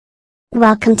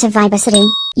Welcome to Vibacity,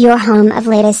 your home of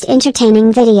latest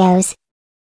entertaining videos,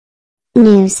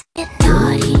 news,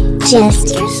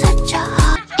 gist,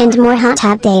 and more hot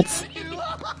updates.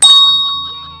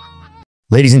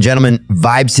 Ladies and gentlemen,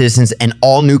 Vibe citizens, and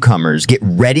all newcomers, get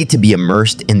ready to be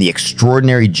immersed in the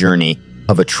extraordinary journey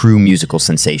of a true musical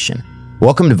sensation.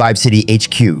 Welcome to Vibe City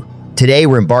HQ. Today,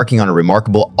 we're embarking on a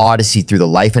remarkable odyssey through the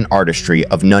life and artistry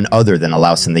of none other than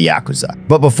Laos and the Yakuza.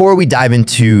 But before we dive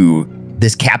into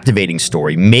this captivating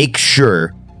story, make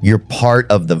sure you're part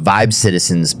of the Vibe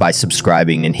citizens by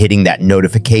subscribing and hitting that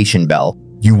notification bell.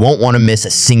 You won't want to miss a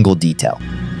single detail.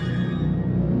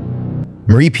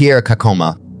 Marie-Pierra,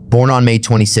 born on May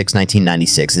 26,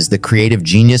 1996, is the creative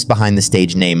genius behind the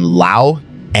stage name Lao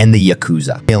and the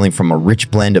Yakuza. Hailing from a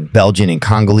rich blend of Belgian and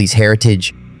Congolese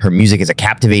heritage, her music is a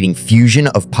captivating fusion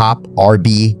of pop,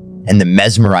 R&B, and the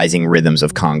mesmerizing rhythms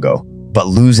of Congo. But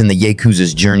Luz and the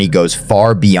Yakuza's journey goes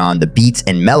far beyond the beats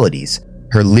and melodies.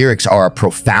 Her lyrics are a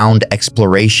profound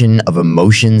exploration of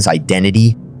emotions,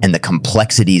 identity, and the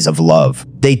complexities of love.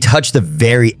 They touch the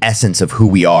very essence of who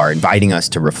we are, inviting us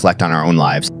to reflect on our own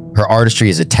lives. Her artistry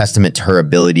is a testament to her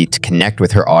ability to connect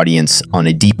with her audience on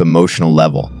a deep emotional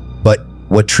level. But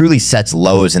what truly sets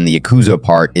Luz and the Yakuza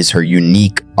apart is her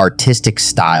unique artistic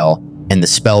style and the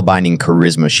spellbinding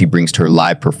charisma she brings to her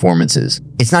live performances.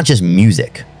 It's not just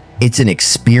music. It's an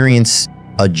experience,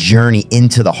 a journey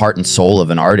into the heart and soul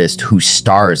of an artist whose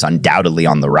star is undoubtedly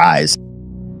on the rise.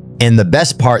 And the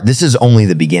best part, this is only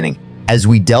the beginning. As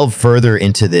we delve further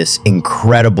into this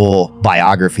incredible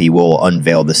biography, we'll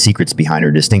unveil the secrets behind her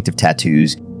distinctive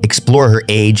tattoos, explore her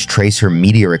age, trace her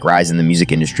meteoric rise in the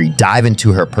music industry, dive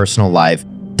into her personal life,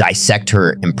 dissect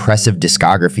her impressive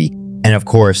discography, and of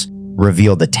course,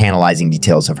 reveal the tantalizing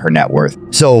details of her net worth.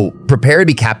 So prepare to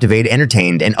be captivated,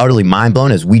 entertained, and utterly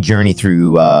mind-blown as we journey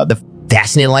through the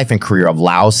fascinating life and career of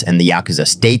Laos and the Yakuza.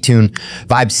 Stay tuned,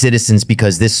 Vibe citizens,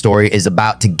 because this story is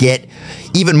about to get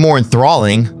even more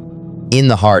enthralling in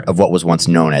the heart of what was once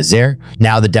known as Zaire,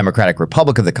 now the Democratic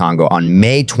Republic of the Congo. On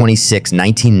May 26,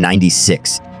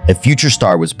 1996, a future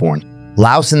star was born.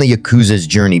 Laos and the Yakuza's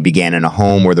journey began in a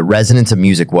home where the resonance of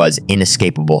music was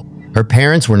inescapable. Her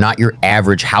parents were not your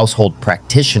average household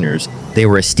practitioners. They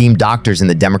were esteemed doctors in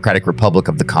the Democratic Republic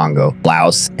of the Congo.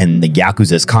 Laos and the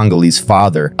Yakuza's Congolese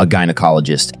father, a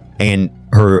gynecologist, and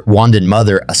her Rwandan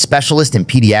mother, a specialist in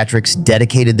pediatrics,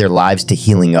 dedicated their lives to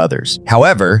healing others.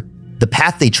 However, the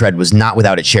path they tread was not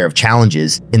without its share of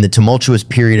challenges. In the tumultuous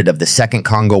period of the Second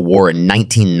Congo War in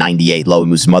 1998,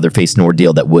 Lao's mother faced an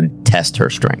ordeal that would test her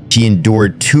strength. She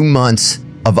endured 2 months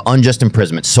of unjust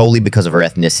imprisonment solely because of her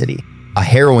ethnicity. A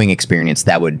harrowing experience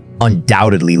that would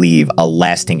undoubtedly leave a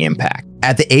lasting impact.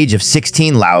 At the age of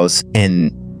 16, Laos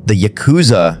and the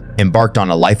Yakuza embarked on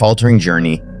a life-altering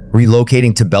journey,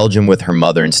 relocating to Belgium with her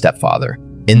mother and stepfather.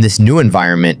 In this new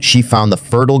environment, she found the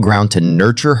fertile ground to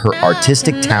nurture her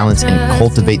artistic talents and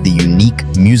cultivate the unique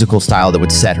musical style that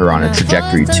would set her on a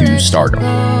trajectory to stardom.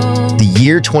 The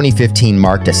year 2015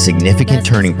 marked a significant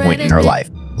turning point in her life.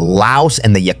 Laos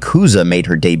and the Yakuza made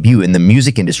her debut in the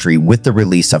music industry with the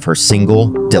release of her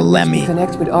single, Dilemma.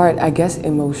 Connect with art, I guess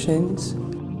emotions.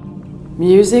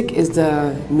 Music is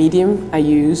the medium I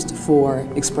used for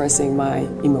expressing my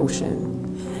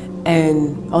emotion.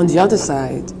 And on the other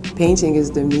side, painting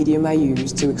is the medium I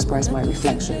use to express my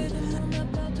reflection.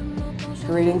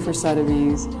 Creating for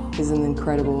Sotheby's is an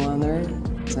incredible honor.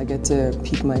 I get to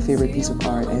pick my favorite piece of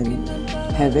art and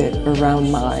have it around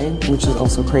mine, which is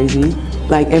also crazy.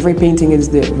 Like every painting is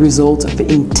the result of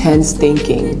intense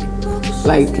thinking.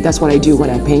 Like that's what I do when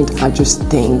I paint, I just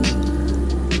think.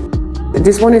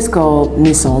 This one is called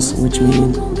Naissance, which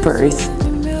means birth.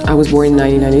 I was born in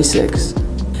 1996.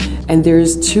 And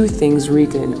there's 2 things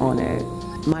written on it.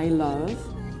 My love,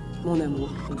 mon amour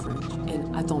in French,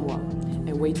 and attends-moi,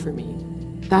 and wait for me.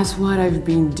 That's what I've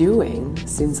been doing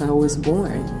since I was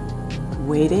born,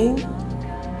 waiting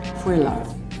for love.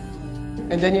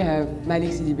 And then you have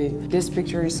Malik Sidibé. This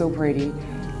picture is so pretty.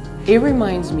 It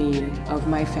reminds me of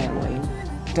my family.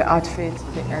 The outfit,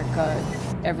 the haircut,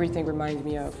 everything reminds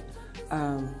me of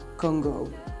Congo.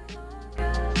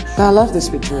 But I love this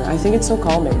picture. I think it's so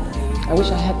calming. I wish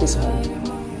I had this home.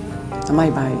 I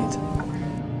might buy it.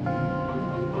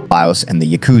 Laos and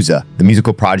the Yakuza, the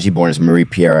musical prodigy born as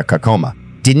Marie-Pierra,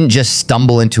 didn't just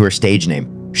stumble into her stage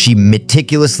name. She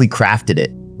meticulously crafted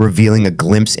it, revealing a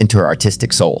glimpse into her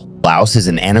artistic soul. Laos is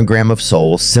an anagram of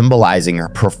soul, symbolizing her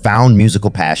profound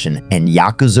musical passion, and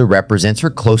Yakuza represents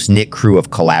her close-knit crew of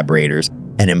collaborators,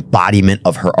 an embodiment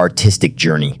of her artistic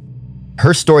journey.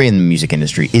 Her story in the music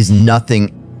industry is nothing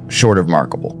short of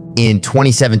remarkable. In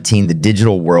 2017, the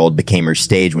digital world became her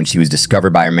stage when she was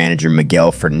discovered by her manager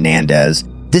Miguel Fernandez,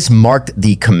 This marked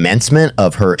the commencement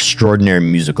of her extraordinary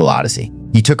musical odyssey.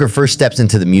 She took her first steps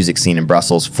into the music scene in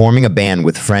Brussels, forming a band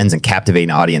with friends and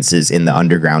captivating audiences in the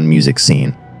underground music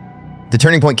scene. The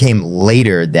turning point came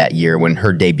later that year when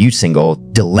her debut single,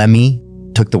 Dilemma,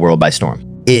 took the world by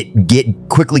storm. It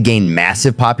quickly gained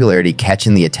massive popularity,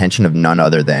 catching the attention of none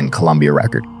other than Columbia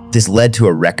Records. This led to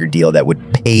a record deal that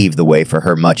would pave the way for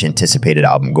her much anticipated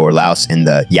album. Gore and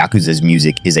the Yakuza's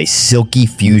music is a silky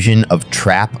fusion of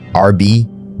trap, R&B,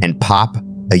 and pop,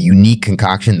 a unique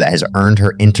concoction that has earned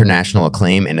her international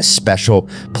acclaim and a special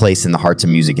place in the hearts of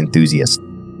music enthusiasts.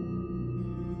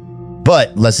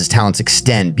 But Les's talents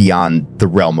extend beyond the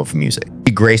realm of music.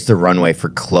 She graced the runway for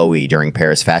Chloe during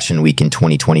Paris Fashion Week in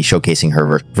 2020, showcasing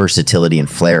her versatility and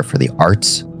flair for the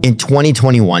arts. In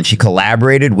 2021, she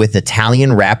collaborated with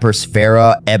Italian rapper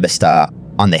Sfera Ebbasta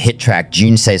on the hit track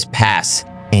June Says Pass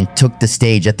and took the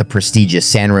stage at the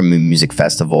prestigious Sanremo Music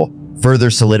Festival,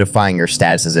 further solidifying her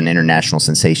status as an international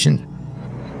sensation.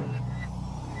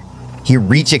 Her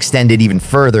reach extended even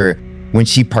further when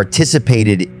she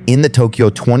participated in the Tokyo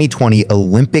 2020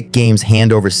 Olympic Games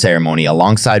handover ceremony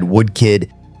alongside Woodkid,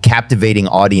 captivating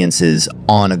audiences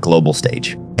on a global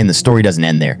stage. And the story doesn't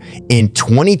end there. In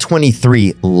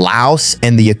 2023, Laos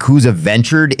and the Yakuza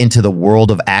ventured into the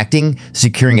world of acting,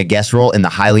 securing a guest role in the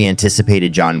highly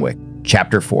anticipated John Wick,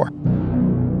 Chapter 4.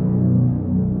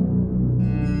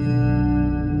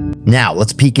 Now,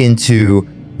 let's peek into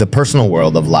the personal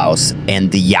world of Laos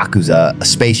and the Yakuza, a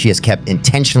space she has kept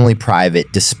intentionally private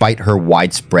despite her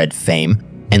widespread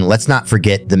fame. And let's not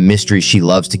forget the mystery she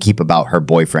loves to keep about her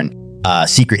boyfriend, a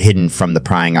secret hidden from the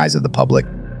prying eyes of the public.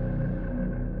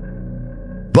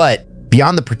 But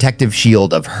beyond the protective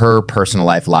shield of her personal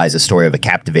life lies a story of a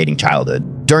captivating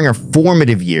childhood. During her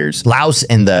formative years, Laos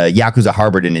and the Yakuza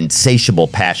harbored an insatiable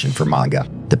passion for manga.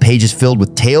 The pages filled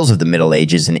with tales of the Middle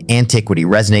Ages and antiquity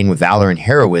resonating with valor and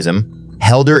heroism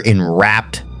held her in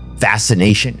rapt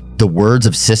fascination. The words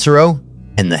of Cicero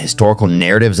and the historical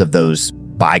narratives of those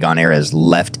bygone eras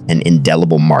left an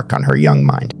indelible mark on her young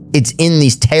mind. It's in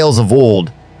these tales of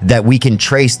old that we can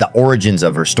trace the origins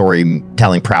of her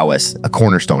storytelling prowess, a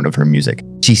cornerstone of her music.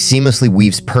 She seamlessly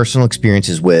weaves personal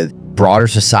experiences with broader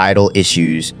societal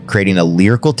issues, creating a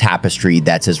lyrical tapestry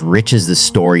that's as rich as the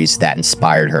stories that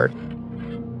inspired her.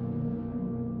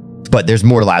 But there's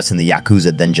more to Laos in the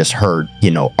Yakuza than just her,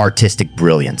 artistic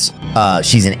brilliance.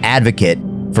 She's an advocate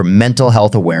for mental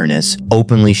health awareness,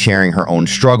 openly sharing her own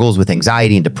struggles with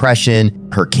anxiety and depression.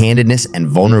 Her candidness and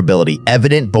vulnerability,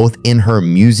 evident both in her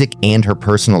music and her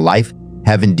personal life,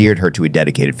 have endeared her to a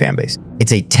dedicated fan base.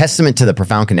 It's a testament to the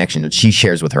profound connection that she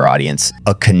shares with her audience,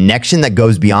 a connection that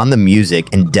goes beyond the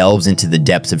music and delves into the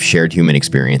depths of shared human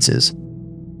experiences.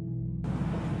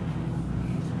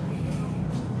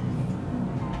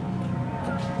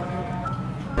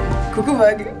 Coucou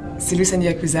Vogue, c'est Lucane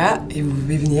Yakuza et vous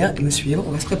pouvez venir me suivre,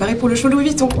 on va se préparer pour le show Louis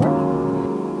Vuitton.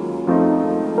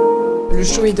 Le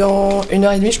show est dans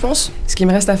 1h30 je pense. Ce qui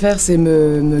me reste à faire c'est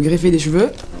me greffer des cheveux.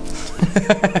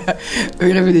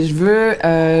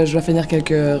 Je dois finir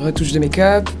quelques retouches de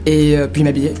make-up et puis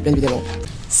m'habiller bien évidemment.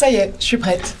 Ça y est, je suis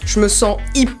prête. Je me sens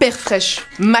hyper fraîche,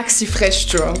 maxi fraîche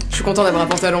tu vois. Je suis contente d'avoir un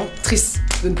pantalon, triste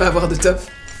de ne pas avoir de top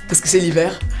parce que c'est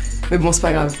l'hiver. Mais bon c'est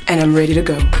pas grave. And I'm ready to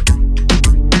go.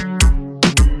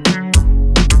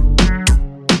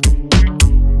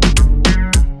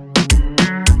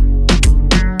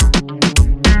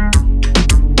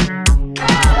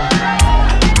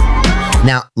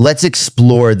 Now, let's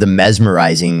explore the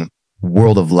mesmerizing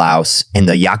world of Laos and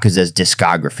the Yakuza's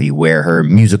discography, where her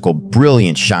musical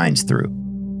brilliance shines through.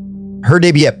 Her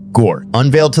debut, Gore,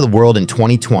 unveiled to the world in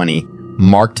 2020,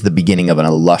 marked the beginning of an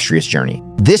illustrious journey.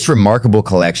 This remarkable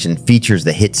collection features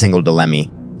the hit single Dilemma,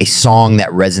 a song that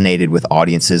resonated with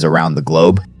audiences around the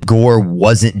globe. Gore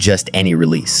wasn't just any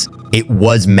release. It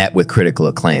was met with critical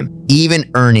acclaim,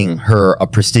 even earning her a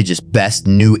prestigious Best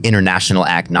New International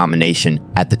Act nomination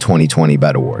at the 2020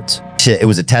 BET Awards. It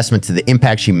was a testament to the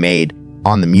impact she made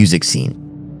on the music scene.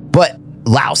 But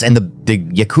Laos and the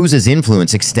Yakuza's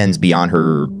influence extends beyond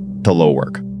her solo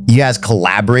work. She has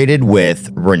collaborated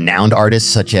with renowned artists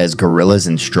such as Gorillaz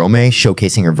and Stromae,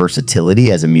 showcasing her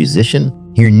versatility as a musician.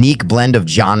 Her unique blend of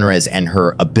genres and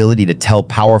her ability to tell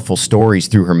powerful stories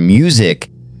through her music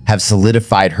have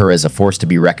solidified her as a force to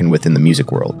be reckoned with in the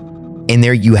music world. And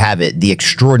there you have it, the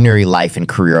extraordinary life and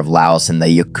career of Laos and the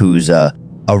Yakuza,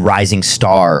 a rising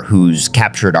star who's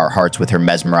captured our hearts with her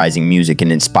mesmerizing music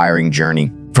and inspiring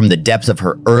journey. From the depths of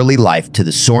her early life to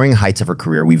the soaring heights of her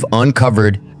career, we've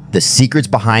uncovered the secrets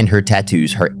behind her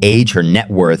tattoos, her age, her net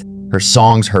worth, her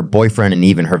songs, her boyfriend, and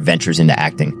even her ventures into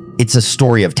acting. It's a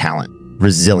story of talent,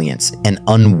 resilience, and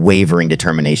unwavering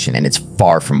determination, and it's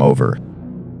far from over.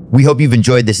 We hope you've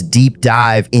enjoyed this deep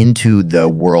dive into the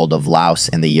world of Laos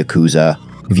and the Yakuza.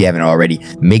 If you haven't already,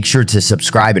 make sure to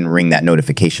subscribe and ring that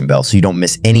notification bell so you don't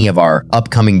miss any of our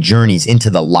upcoming journeys into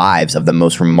the lives of the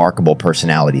most remarkable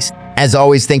personalities. As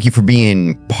always, thank you for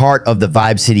being part of the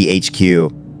Vibe City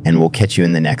HQ, and we'll catch you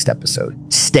in the next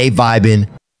episode. Stay vibin',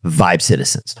 Vibe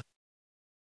Citizens.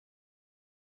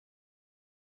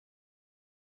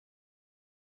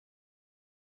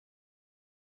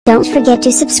 Don't forget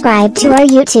to subscribe to our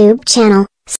YouTube channel,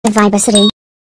 Vibe City.